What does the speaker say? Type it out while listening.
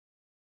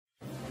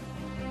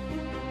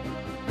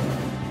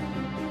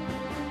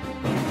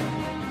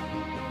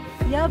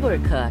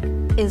Cook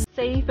is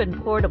safe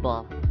and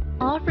portable,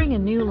 offering a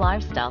new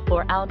lifestyle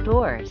for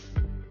outdoors.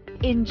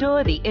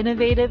 Enjoy the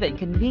innovative and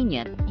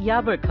convenient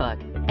Cook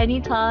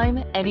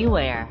anytime,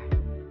 anywhere.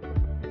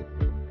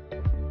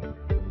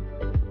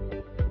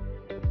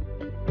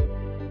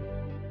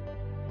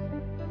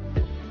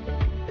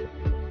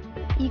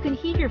 You can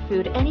heat your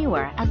food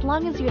anywhere as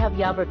long as you have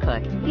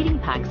Cook heating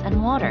packs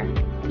and water.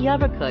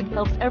 Cook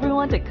helps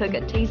everyone to cook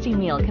a tasty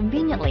meal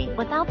conveniently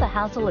without the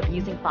hassle of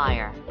using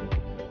fire.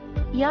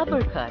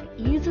 Cook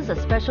uses a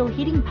special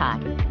heating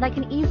pack that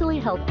can easily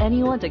help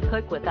anyone to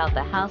cook without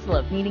the hassle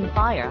of needing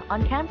fire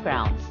on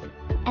campgrounds,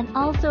 and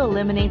also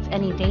eliminates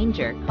any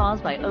danger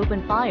caused by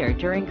open fire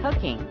during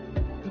cooking.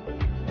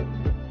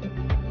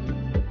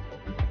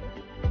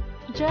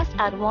 Just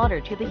add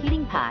water to the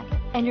heating pack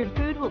and your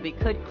food will be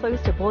cooked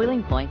close to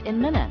boiling point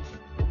in minutes,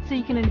 so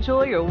you can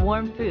enjoy your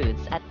warm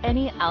foods at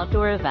any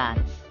outdoor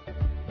events.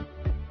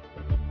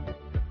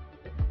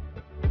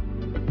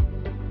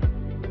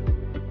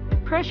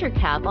 Pressure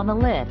cap on the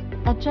lid.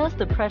 Adjust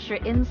the pressure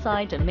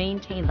inside to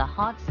maintain the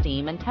hot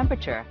steam and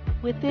temperature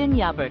within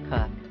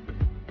Cook.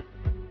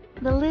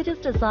 The lid is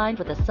designed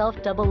with a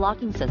self-double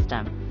locking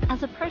system. As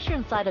the pressure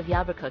inside of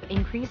Cook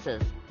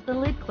increases, the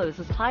lid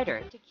closes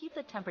tighter to keep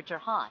the temperature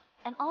hot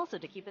and also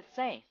to keep it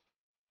safe.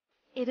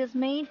 It is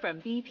made from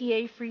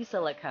BPA-free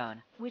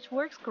silicone, which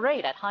works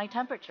great at high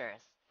temperatures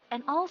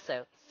and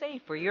also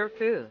safe for your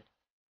food.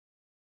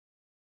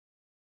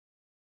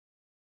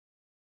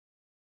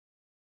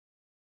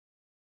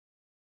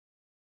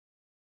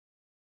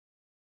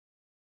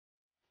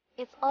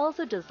 It's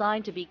also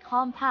designed to be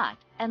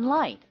compact and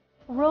light.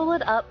 Roll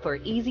it up for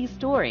easy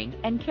storing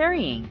and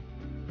carrying.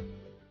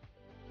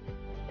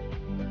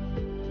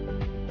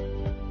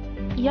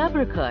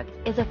 Cook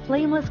is a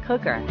flameless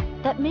cooker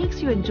that makes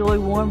you enjoy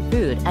warm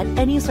food at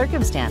any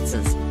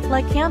circumstances,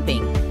 like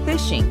camping,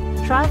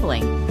 fishing,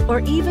 traveling, or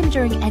even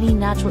during any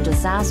natural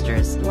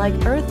disasters like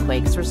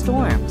earthquakes or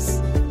storms.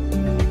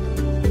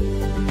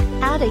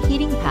 Add a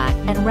heating pack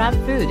and wrap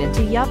food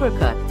into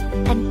Cook,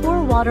 and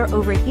pour water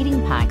over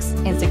heating packs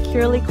and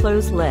securely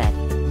close lid.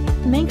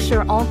 Make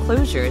sure all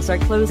closures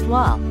are closed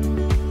well.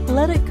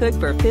 Let it cook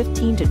for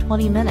 15 to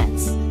 20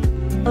 minutes.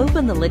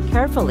 Open the lid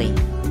carefully.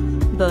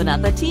 Bon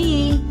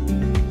appetit!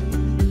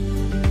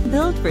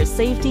 Built for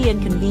safety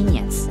and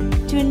convenience,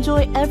 to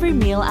enjoy every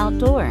meal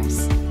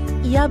outdoors,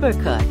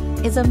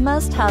 Cook is a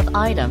must-have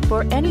item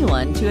for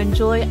anyone to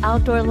enjoy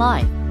outdoor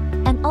life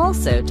and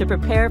also to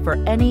prepare for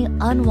any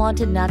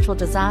unwanted natural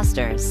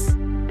disasters.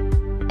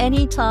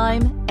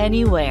 Anytime,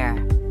 anywhere,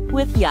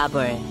 with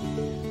Yabur.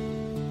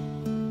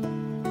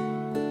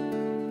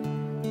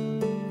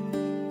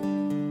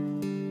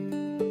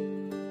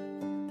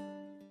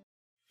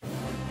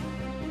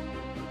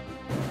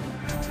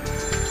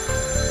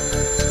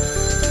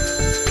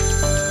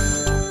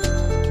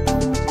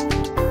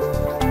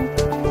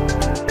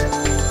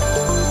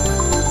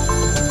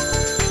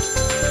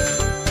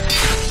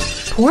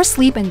 Poor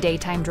sleep and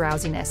daytime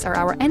drowsiness are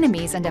our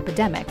enemies and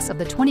epidemics of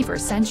the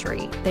 21st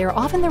century. They are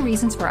often the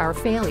reasons for our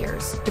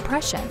failures,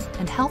 depression,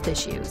 and health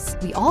issues.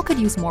 We all could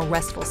use more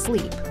restful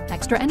sleep,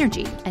 extra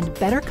energy, and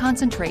better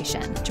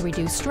concentration to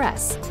reduce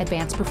stress,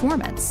 advance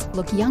performance,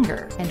 look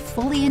younger, and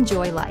fully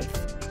enjoy life.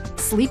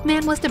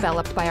 SleepMan was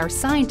developed by our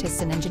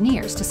scientists and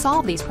engineers to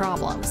solve these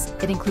problems.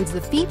 It includes the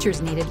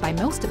features needed by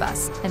most of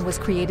us and was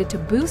created to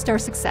boost our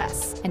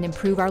success and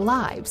improve our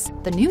lives.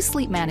 The new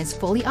SleepMan is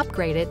fully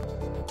upgraded.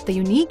 The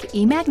unique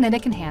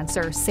e-magnetic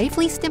enhancer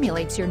safely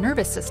stimulates your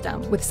nervous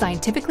system with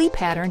scientifically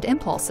patterned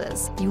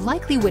impulses. You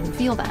likely wouldn't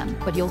feel them,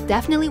 but you'll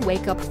definitely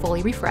wake up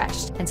fully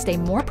refreshed and stay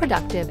more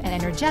productive and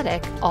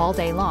energetic all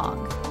day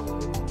long.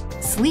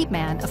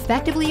 SleepMan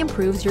effectively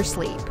improves your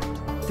sleep.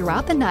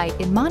 Throughout the night,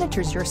 it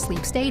monitors your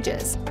sleep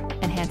stages,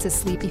 enhances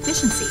sleep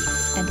efficiency,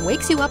 and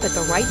wakes you up at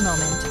the right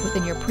moment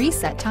within your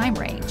preset time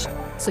range,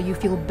 so you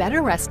feel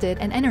better rested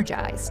and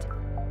energized.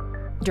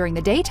 During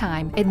the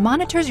daytime, it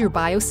monitors your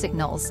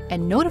biosignals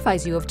and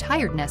notifies you of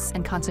tiredness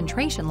and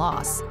concentration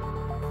loss.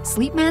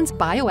 SleepMan's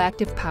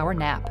bioactive power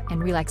nap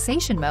and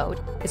relaxation mode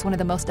is one of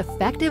the most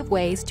effective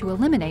ways to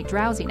eliminate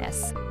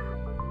drowsiness.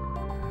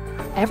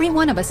 Every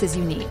one of us is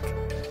unique.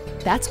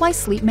 That's why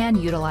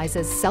SleepMan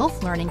utilizes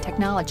self-learning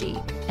technology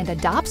and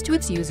adapts to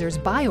its users'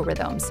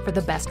 biorhythms for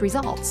the best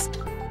results.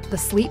 The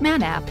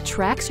SleepMan app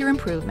tracks your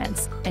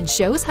improvements and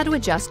shows how to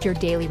adjust your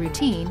daily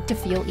routine to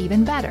feel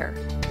even better.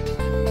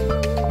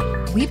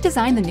 We've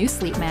designed the new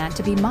SleepMan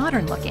to be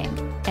modern-looking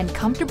and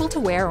comfortable to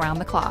wear around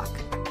the clock.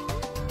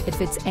 It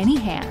fits any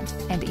hand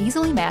and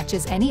easily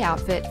matches any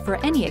outfit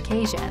for any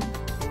occasion.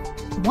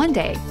 One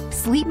day,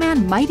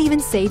 SleepMan might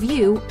even save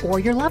you or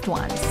your loved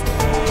ones.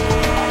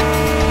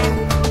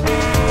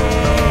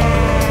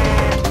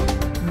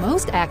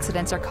 Most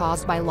accidents are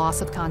caused by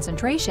loss of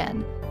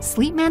concentration.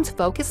 SleepMan's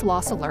Focus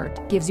Loss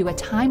Alert gives you a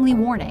timely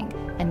warning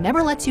and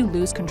never lets you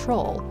lose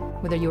control,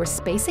 whether you are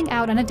spacing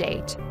out on a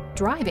date,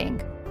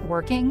 driving,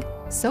 working,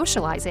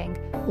 socializing,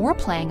 or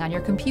playing on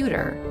your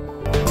computer.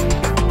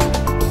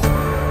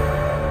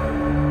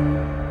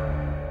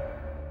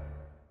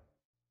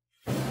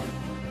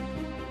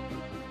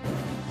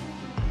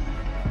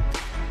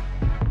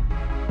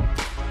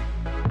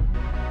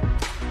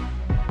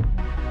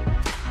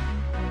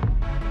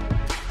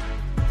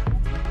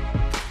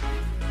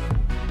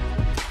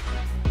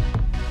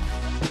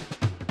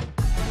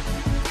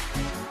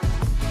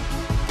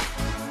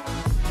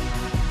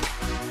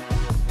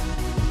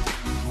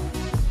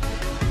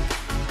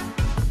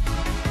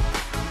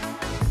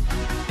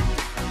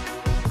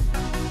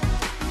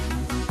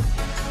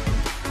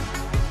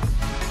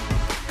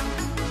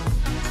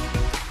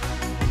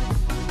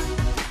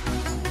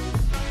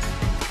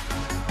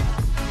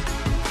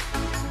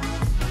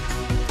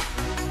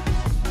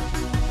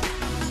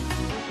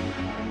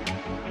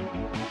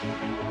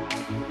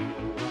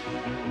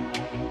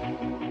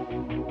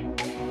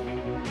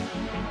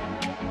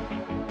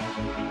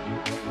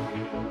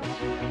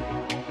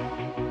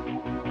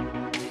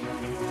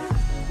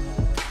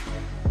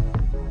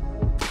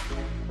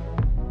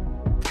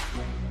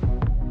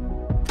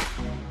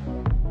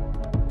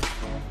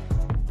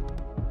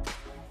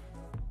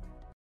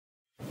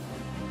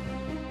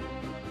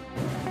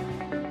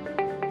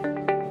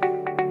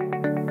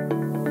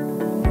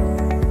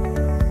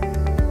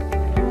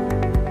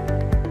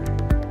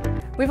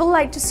 We would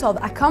like to solve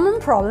a common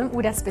problem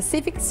with a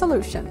specific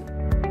solution.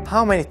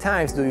 How many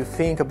times do you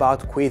think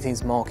about quitting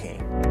smoking?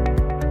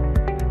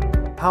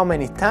 How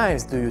many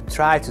times do you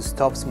try to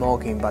stop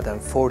smoking but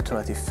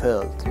unfortunately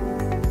failed?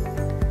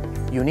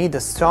 You need a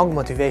strong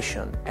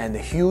motivation and a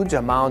huge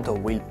amount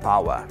of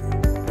willpower.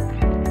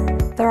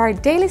 There are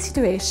daily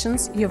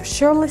situations you've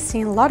surely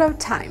seen a lot of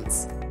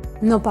times.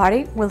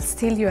 Nobody will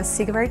steal you a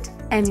cigarette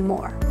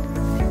anymore.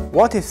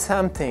 What if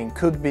something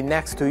could be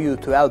next to you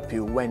to help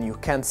you when you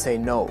can't say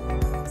no?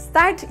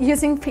 Start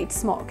using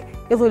FitSmoke.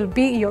 It will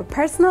be your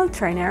personal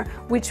trainer,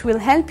 which will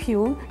help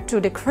you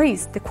to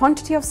decrease the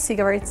quantity of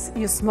cigarettes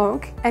you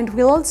smoke and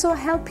will also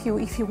help you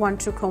if you want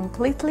to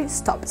completely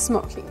stop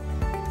smoking.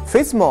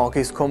 FitSmoke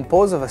is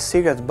composed of a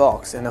cigarette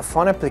box and a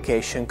phone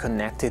application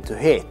connected to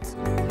it.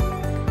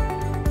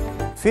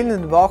 Fill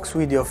in the box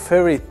with your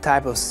favorite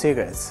type of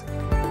cigarettes.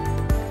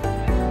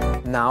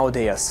 Now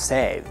they are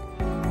saved.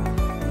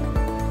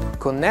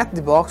 Connect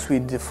the box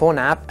with the phone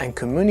app and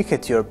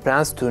communicate your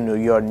plans to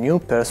your new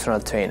personal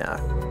trainer.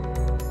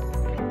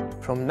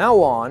 From now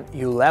on,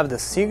 you'll have the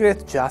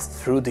cigarette just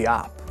through the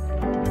app.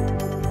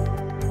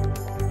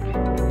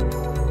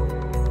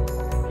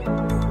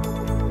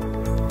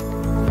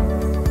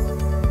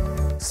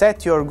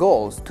 Set your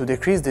goals to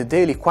decrease the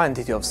daily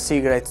quantity of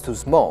cigarettes to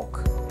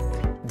smoke.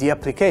 The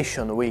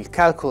application will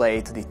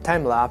calculate the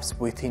time lapse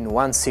between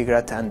one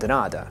cigarette and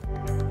another.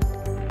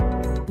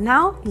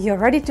 Now you're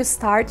ready to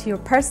start your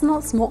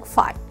personal smoke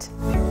fight.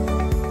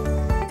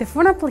 The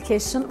phone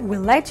application will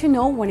let you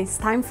know when it's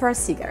time for a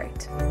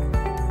cigarette.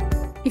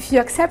 If you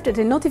accepted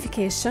a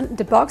notification,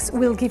 the box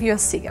will give you a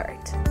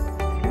cigarette.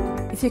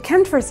 If you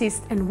can't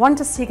resist and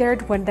want a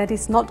cigarette when that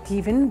is not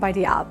given by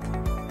the app,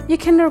 you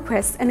can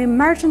request an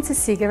emergency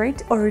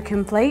cigarette or you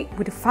can play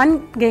with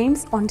fun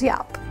games on the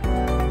app.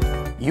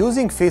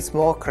 Using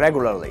FitSmoke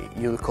regularly,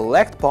 you'll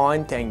collect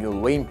points and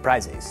you'll win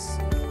prizes.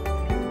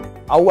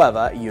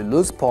 However, you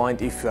lose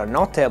points if you are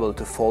not able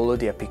to follow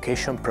the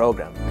application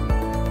program.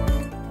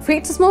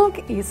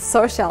 FitSmoke is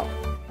social.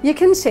 You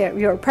can share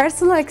your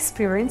personal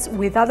experience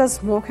with other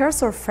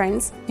smokers or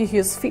friends who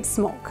use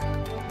FitSmoke.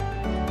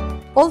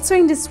 Also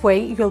in this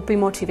way, you'll be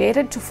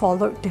motivated to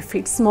follow the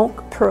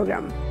FitSmoke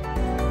program.